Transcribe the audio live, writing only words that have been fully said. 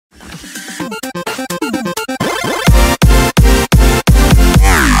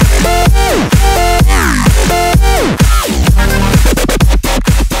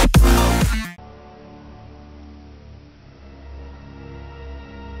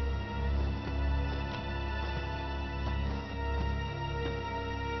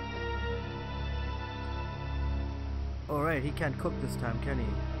Alright, he can't cook this time, can he?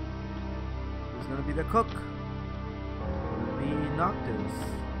 Who's gonna be the cook? It'll be Noctis.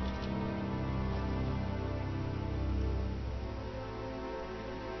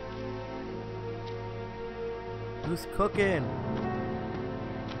 Who's cooking?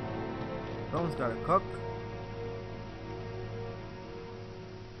 Someone's gotta cook.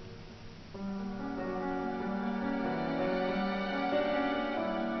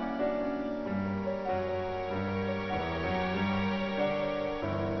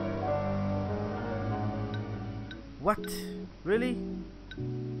 What? Really?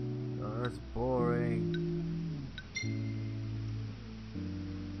 Oh, that's boring.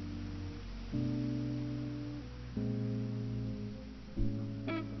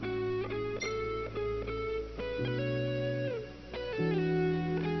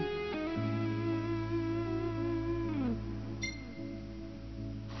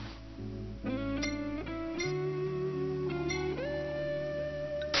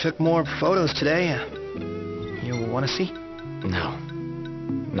 Took more photos today. You want to see? No,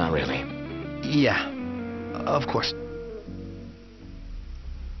 not really. Yeah, of course.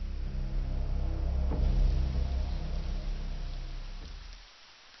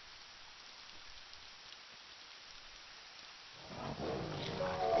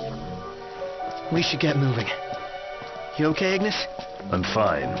 We should get moving. You okay, Ignis? I'm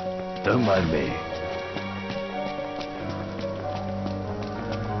fine. Don't mind me.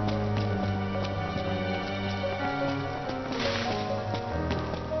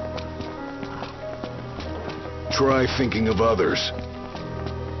 Try thinking of others.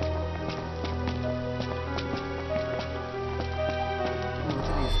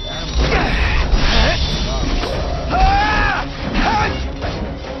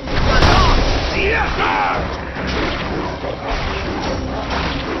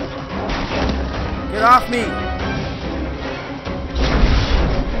 Get off me!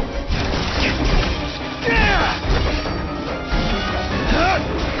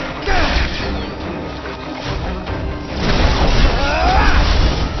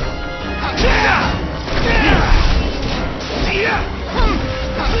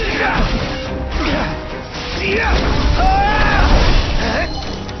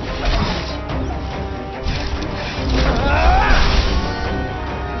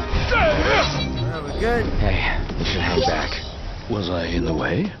 Good. Hey, you should hang back. Was I in the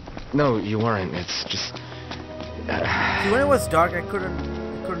way? No, you weren't. It's just... See, when it was dark, I couldn't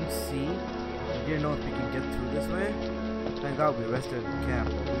see. I didn't know if we could get through this way. Thank God we rested at the camp.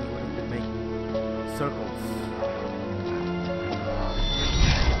 We would have been making circles.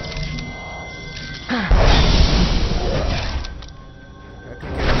 I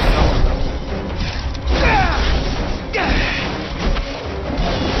could get some of them.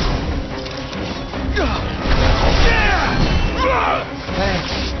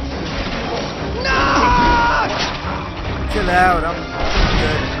 Thanks. Chill out, I'm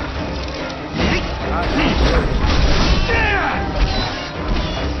good. I'm good.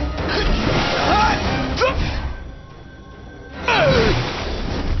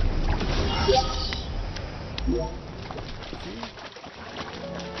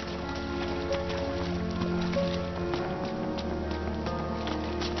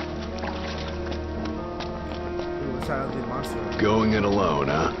 Ooh, what's that ugly monster? Going it alone,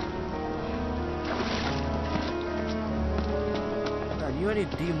 huh? You any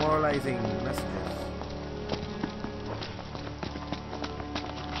demoralizing messages?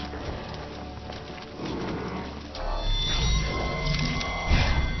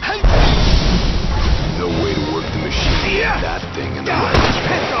 No way to work the machine with that thing in the way.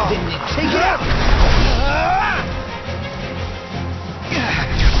 Take it out!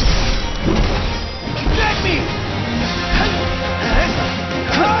 Let me!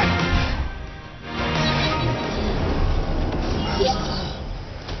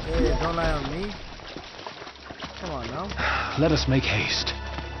 Hey, don't lie on me. Come on now. Let us make haste.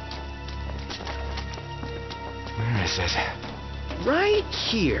 Where is it? Right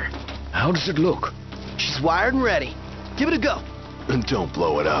here. How does it look? She's wired and ready. Give it a go. And don't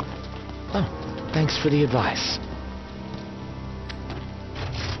blow it up. Oh, thanks for the advice.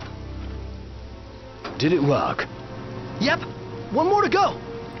 Did it work? Yep. One more to go.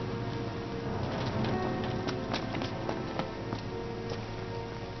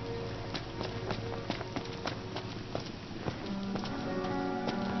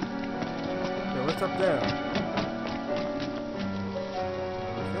 Yo, what's up there?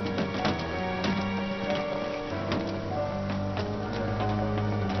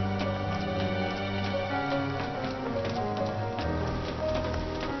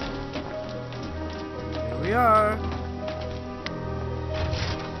 Here we are.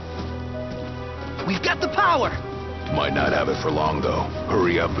 got the power! Might not have it for long, though.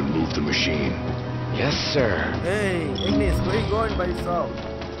 Hurry up and move the machine. Yes, sir. Hey, Ignis, where you going by yourself?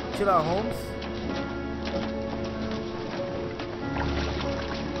 Chill out, Holmes.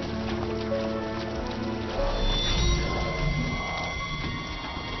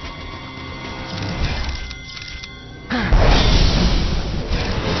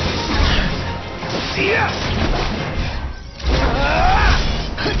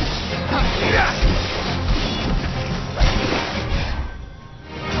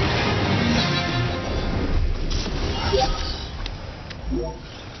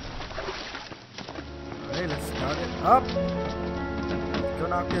 Okay, let's start it up. Let's go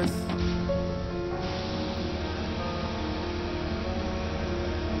knock this.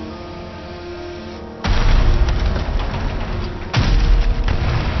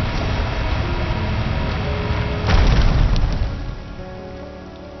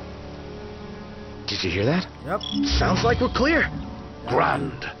 Did you hear that? Yep. Sounds like we're clear.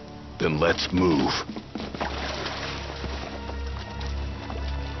 Grand. Then let's move.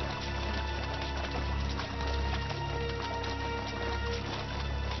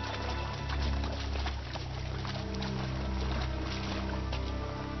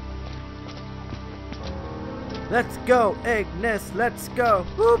 Let's go, Ignis, let's go.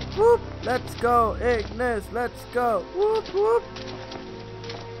 Whoop, whoop. Let's go, Ignis, let's go. Whoop, whoop.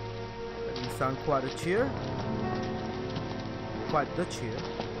 That doesn't sound quite a cheer. Quite the cheer.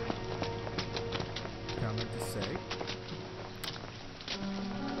 Can't let to say.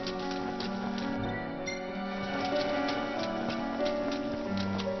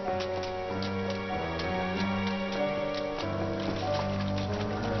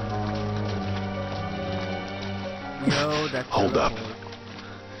 Yo, that Hold up. teleport.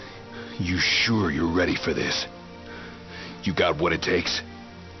 You sure you're ready for this? You got what it takes?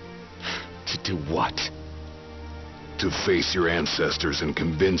 To do what? To face your ancestors and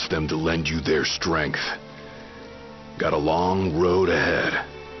convince them to lend you their strength. Got a long road ahead.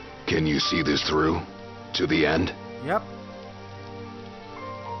 Can you see this through? To the end? Yep.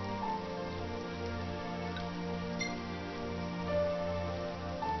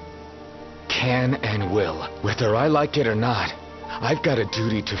 Can and will. Whether I like it or not, I've got a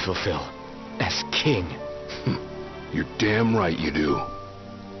duty to fulfill. As king. You're damn right you do.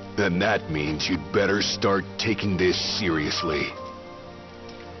 Then that means you'd better start taking this seriously.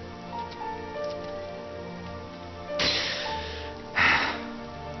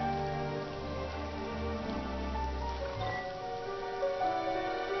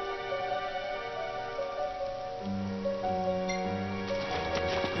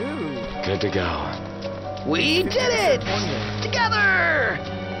 Ooh. Good to go. We did it! California. Together!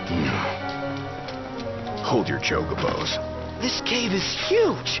 Hold your chocobos. This cave is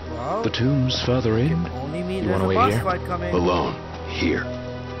huge! Well, The tomb's further in. only mean You there's wanna a wait boss here? fight coming. Alone. Here.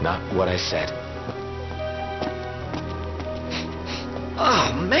 Not what I said.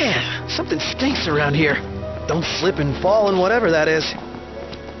 Oh man, something stinks around here. Don't slip and fall and whatever that is.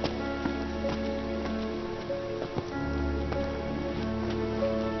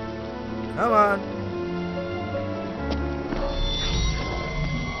 Come on.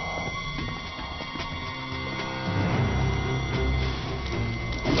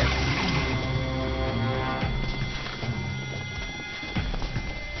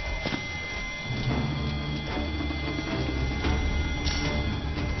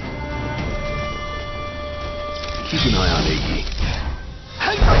 Keep an eye on Iggy.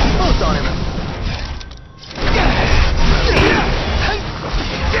 Hey, keep both on him.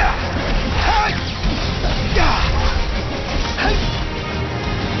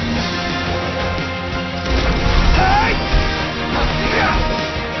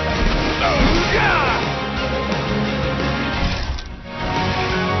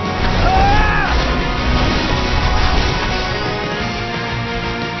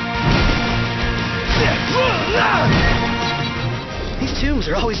 These tombs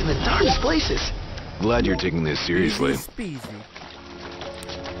are always in the darkest places. Glad you're taking this seriously. Easy speasy.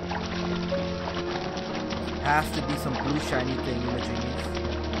 Has to be some blue shiny thing in the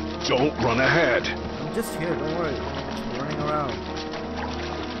genius. Don't run ahead. I'm just here, don't worry. Just running around.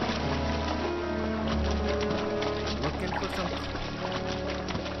 Looking for some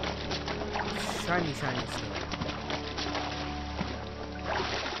shiny stuff.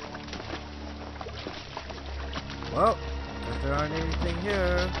 Well, if there aren't anything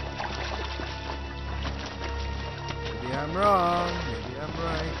here. Maybe I'm wrong, maybe I'm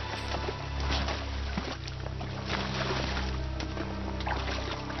right.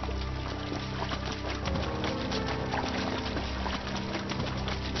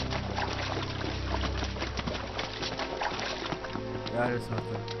 there's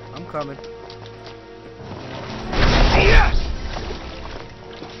nothing. I'm coming. Yes!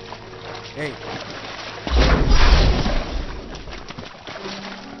 Hey.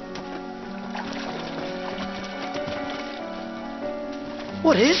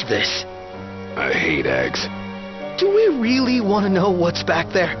 What is this? I hate eggs. Do we really want to know what's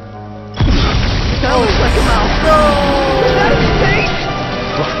back there? That looks like a mouth. No! Is that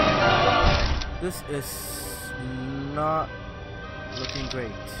a This is not looking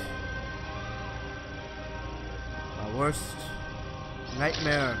great. My worst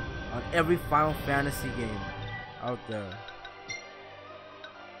nightmare on every Final Fantasy game out there.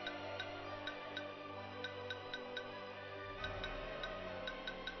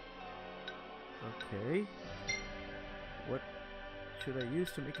 Okay. What should I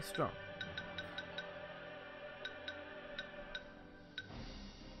use to make it strong?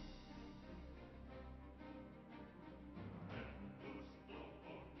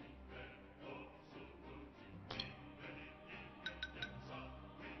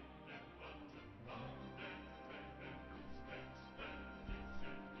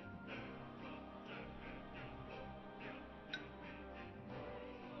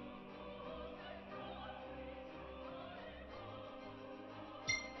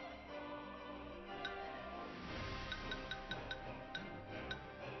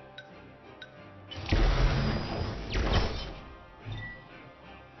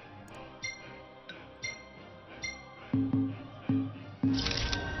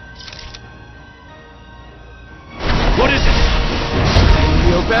 What is it?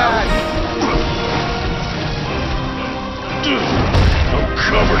 real bad? I'm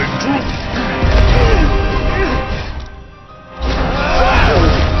covered in drool.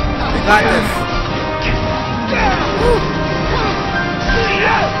 We got this.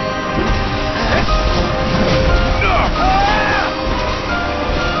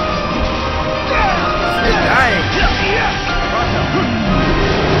 He's dying.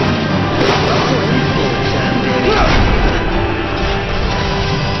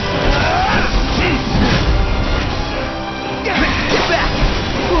 Get back!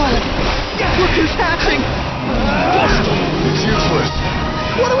 Look who's hatching! It's useless.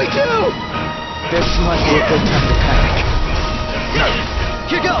 What do we do? This might be a good time to panic.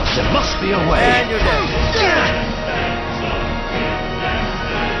 Here goes! There must be a way. And you're dead.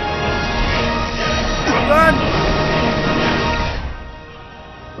 Run!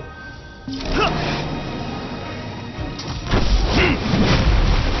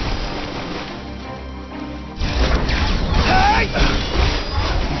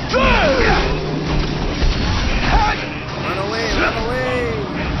 Run away, run away!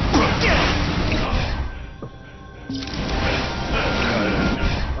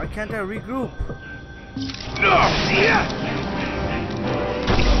 Why can't I regroup?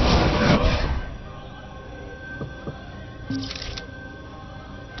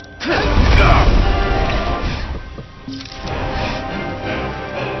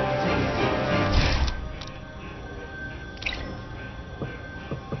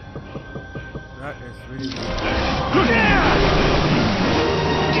 That is really weird.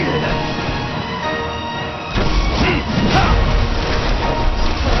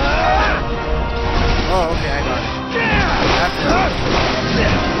 Oh, okay, I got it. That's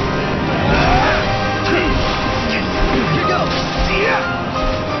Here goes!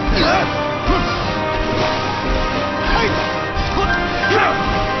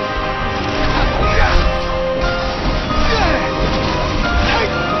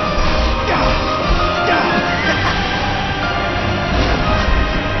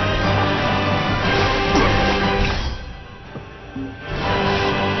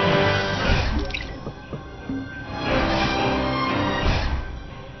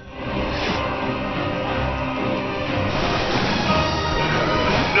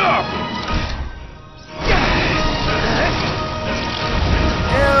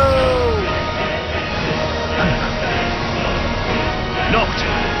 Noct,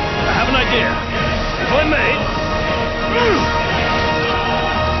 I have an idea. If I may...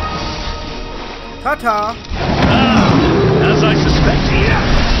 Ta-ta! As I suspected.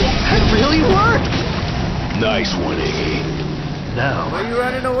 It really worked! Nice one, Iggy. Now, Where are you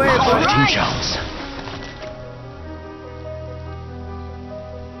running away, for buddy? 2 jumps.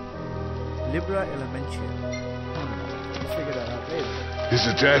 Libra Elementia. Let's figure that out later. Is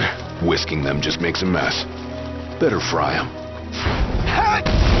it dead? Whisking them just makes a mess. Better fry them.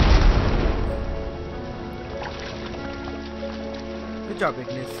 Good job,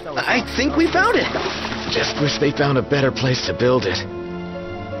 Ignis. That was I awesome. think we found it! Just wish they found a better place to build it.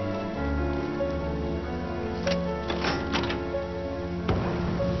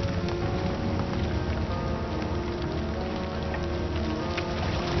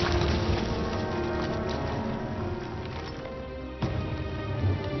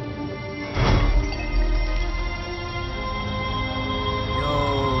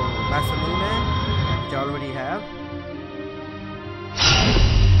 which I already have.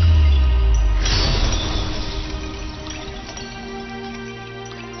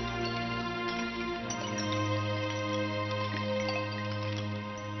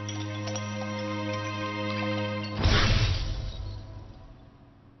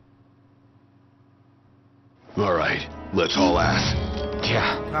 All right, let's haul ass.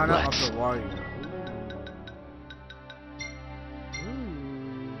 Yeah, Kana of let's. the Warrior.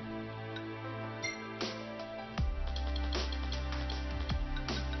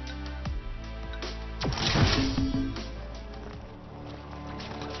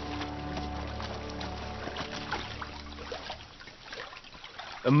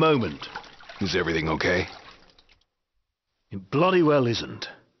 A moment. Is everything okay? It bloody well isn't.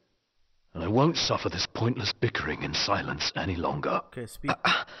 And I won't suffer this pointless bickering in silence any longer. Okay, speak.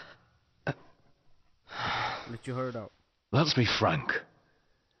 Let you hear it out. Let's be frank.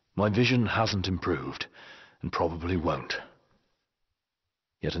 My vision hasn't improved, and probably won't.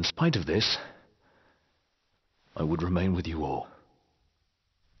 Yet in spite of this, I would remain with you all.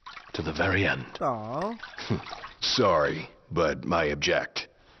 To the very end. Aww. Sorry, but I object.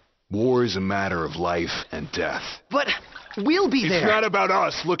 War is a matter of life and death. But we'll be there. It's not about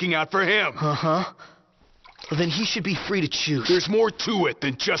us looking out for him. Uh-huh. Well, then he should be free to choose. There's more to it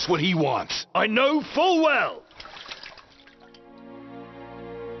than just what he wants. I know full well.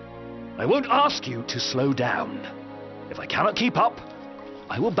 I won't ask you to slow down. If I cannot keep up,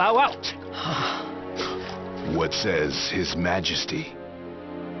 I will bow out. What says His Majesty?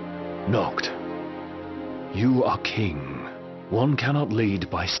 Noct, you are king. One cannot lead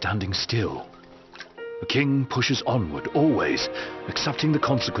by standing still. A king pushes onward, always, accepting the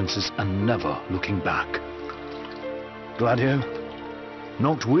consequences and never looking back. Gladio,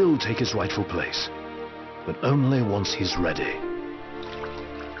 Noct will take his rightful place, but only once he's ready.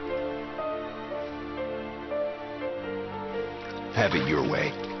 Have it your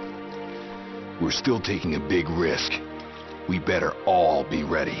way. We're still taking a big risk. We better all be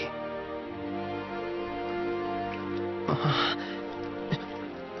ready.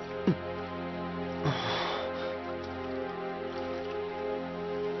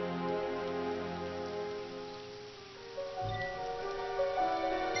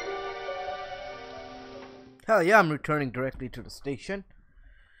 Hell yeah, I'm returning directly to the station.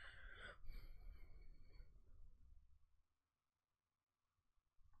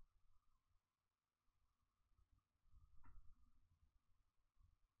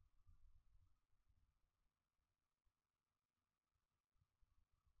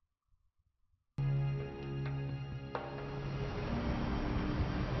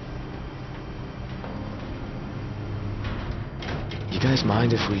 You guys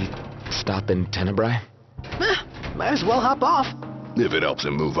mind if we stop in Tenebrae? Might as well hop off. If it helps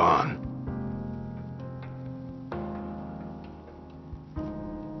him move on.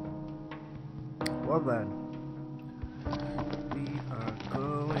 Well then, we are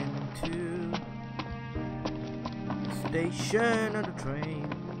going to the station of the train.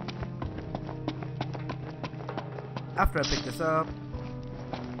 After I pick this up,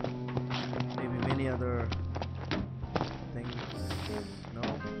 maybe many other things. No,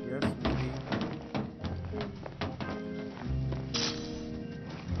 yes, maybe.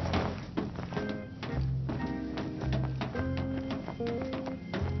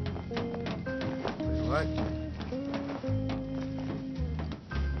 What?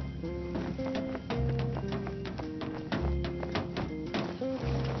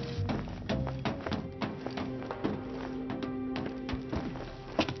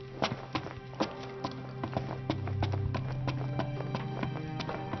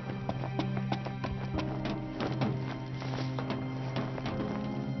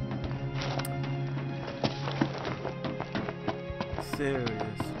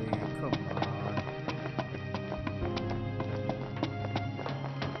 Seriously, come on.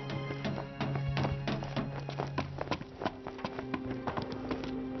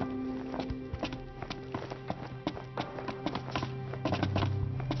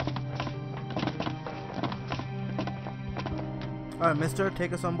 Alright, mister,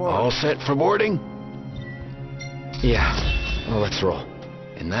 take us on board. All set for boarding? Yeah. Well, let's roll.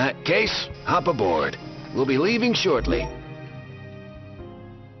 In that case, hop aboard. We'll be leaving shortly.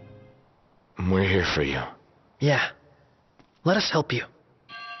 We're here for you. Yeah. Let us help you.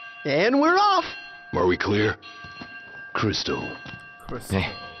 And we're off! Are we clear? Crystal. Crystal.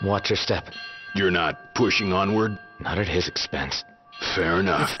 Hey, watch your step. You're not pushing onward? Not at his expense. Fair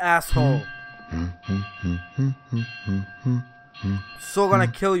enough. This asshole. So gonna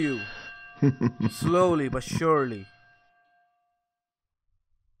kill you. Slowly but surely.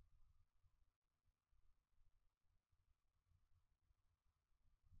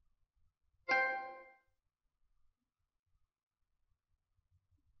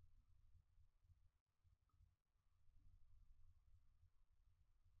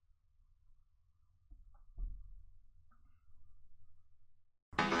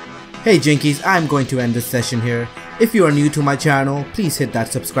 Hey Jinkies, I'm going to end this session here. If you are new to my channel, please hit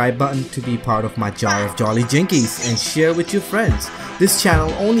that subscribe button to be part of my jar of jolly Jinkies and share with your friends. This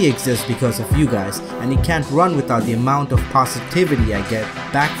channel only exists because of you guys, and it can't run without the amount of positivity I get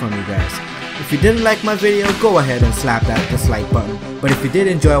back from you guys. If you didn't like my video, go ahead and slap that dislike button. But if you did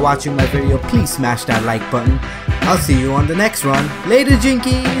enjoy watching my video, please smash that like button. I'll see you on the next run. Later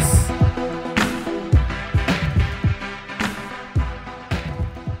Jinkies!